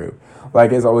girl in the group.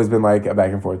 Like, it's always been, like, a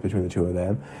back and forth between the two of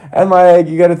them. And, like,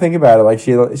 you gotta think about it. Like,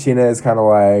 Sheena is kind of,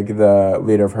 like, the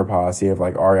leader of her posse of,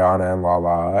 like, Ariana and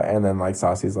Lala. And then, like,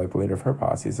 Stassi's, like, the leader of her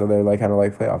posse. So they're, like, kind of,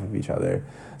 like, play off of each other.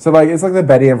 So, like, it's, like, the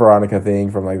Betty and Veronica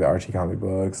thing from, like, the Archie comic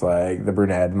books. Like, the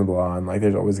brunette and the blonde. Like,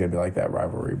 there's always gonna be, like, that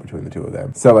rivalry between the two of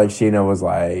them. So, like, Sheena was,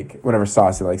 like, whenever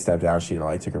Stassi, like, stepped down, Sheena,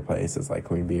 like, took her place as, like,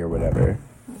 Queen Bee or whatever.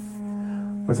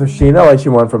 So Sheena, like, she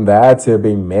went from that to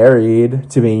being married,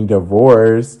 to being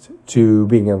divorced, to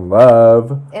being in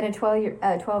love. In a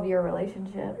 12-year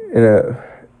relationship.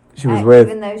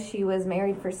 Even though she was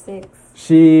married for 6.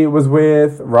 She was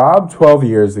with Rob 12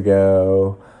 years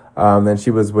ago. Then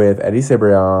she was with Eddie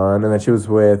Cibrian, and then she was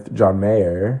with John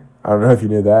Mayer. I don't know if you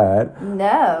knew that.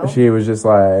 No. She was just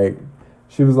like...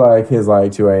 She was like his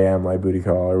like 2 a.m. like booty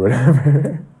call or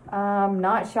whatever.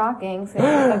 Not shocking. So she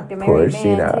fucked a Poor married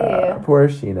man Sheena. too. Poor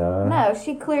Sheena. No,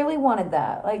 she clearly wanted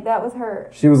that. Like, that was her.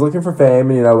 She was looking for fame,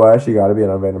 and you know what? She got to be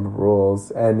on Vanderpump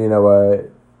Rules, and you know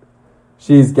what?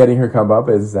 She's getting her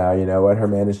comeuppance now. You know what? Her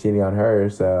man is cheating on her,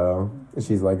 so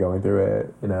she's like going through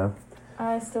it. You know.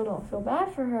 I still don't feel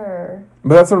bad for her.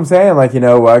 But that's what I'm saying. Like, you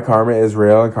know what? Karma is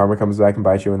real, and karma comes back and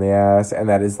bites you in the ass. And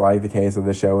that is, like, the case of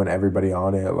the show and everybody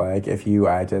on it. Like, if you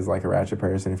act as, like, a ratchet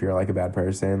person, if you're, like, a bad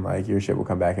person, like, your shit will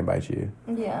come back and bite you.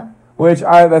 Yeah. That's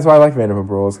why I like Vanderpump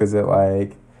Rules, because it,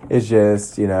 like, it's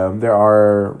just, you know, there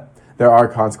are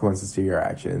consequences to your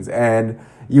actions. And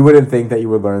you wouldn't think that you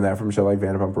would learn that from a show like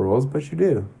Vanderpump Rules, but you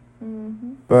do.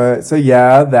 But, so,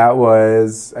 yeah, that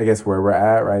was, I guess, where we're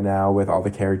at right now with all the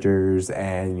characters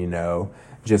and, you know,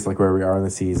 just, like, where we are in the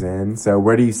season. So,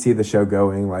 where do you see the show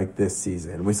going, like, this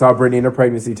season? We saw Brittany in her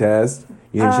pregnancy test.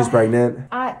 You think she's pregnant?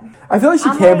 I feel like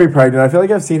she can't be pregnant. I feel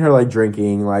like I've seen her, like,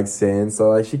 drinking, like, since. So,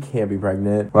 like, she can't be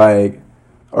pregnant. Like,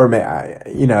 or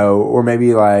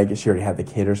maybe, like, she already had the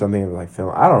kid or something. And, like,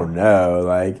 film. I don't know.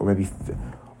 Like, or maybe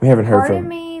we haven't heard from... Part of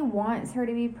me wants her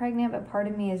to be pregnant, but part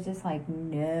of me is just like,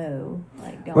 no.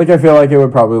 Like, don't. Like, I feel like it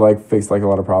would probably, like, fix, like, a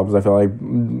lot of problems. I feel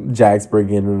like Jack's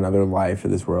bringing in another life to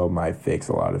this world might fix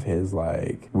a lot of his,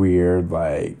 like, weird,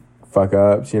 like,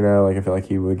 fuck-ups, you know? Like, I feel like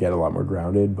he would get a lot more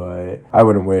grounded, but I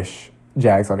wouldn't wish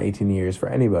Jack's on 18 years for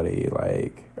anybody,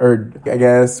 like... Or, I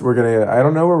guess we're gonna... I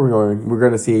don't know where we're going. We're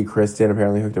gonna see Kristen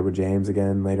apparently hooked up with James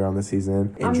again later on this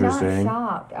season. Interesting. I'm not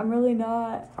shocked. I'm really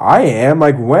not. I am.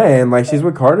 Like, when? Like, she's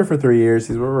with Carter for 3 years.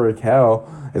 She's with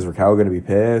Raquel. Is Raquel gonna be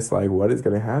pissed? Like, what is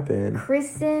gonna happen?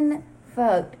 Kristen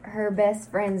fucked her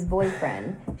best friend's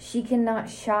boyfriend. She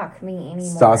cannot shock me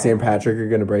anymore. Stassi and Patrick are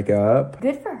gonna break up.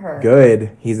 Good for her.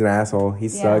 Good. He's an asshole. He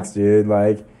sucks, dude.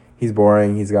 Like, he's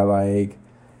boring. He's got, like,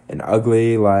 an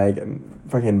ugly, like...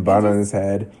 fucking bun on his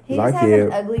head. He not just has cute.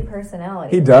 an ugly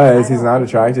personality. He does. He's not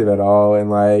attractive at all, and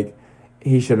like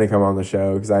he shouldn't have come on the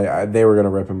show because they were gonna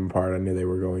rip him apart. I knew they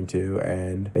were going to,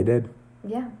 and they did.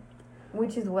 Yeah,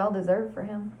 which is well deserved for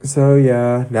him. So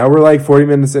yeah, now we're like 40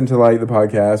 minutes into like the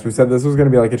podcast. We said this was gonna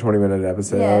be like a 20-minute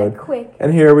episode. Yeah, quick.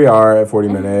 And here we are at 40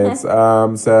 minutes.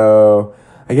 So.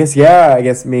 I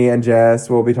guess me and Jess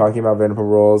will be talking about Vanderpump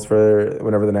Rules for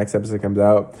whenever the next episode comes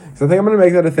out. So I think I'm going to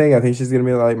make that a thing. I think she's going to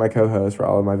be like my co-host for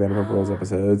all of my Vanderpump Rules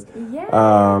episodes.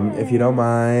 Yeah. If you don't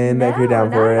mind, if you're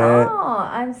down for it.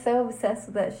 I'm so obsessed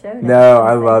with that show now. No,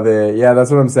 I love it. Yeah,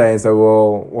 that's what I'm saying.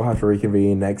 So we'll have to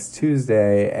reconvene next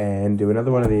Tuesday and do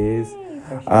another one of these.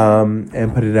 Sure.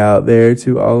 And put it out there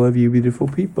to all of you beautiful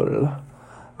people.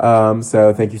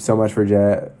 So thank you so much for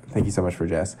Jess. Thank you so much for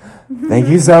Jess. Thank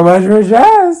you so much for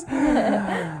Jess.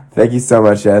 Thank you so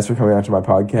much, Jess, for coming on to my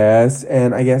podcast.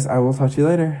 And I guess I will talk to you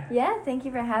later. Yeah, thank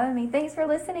you for having me. Thanks for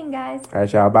listening, guys. All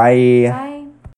right, y'all. Bye. Bye.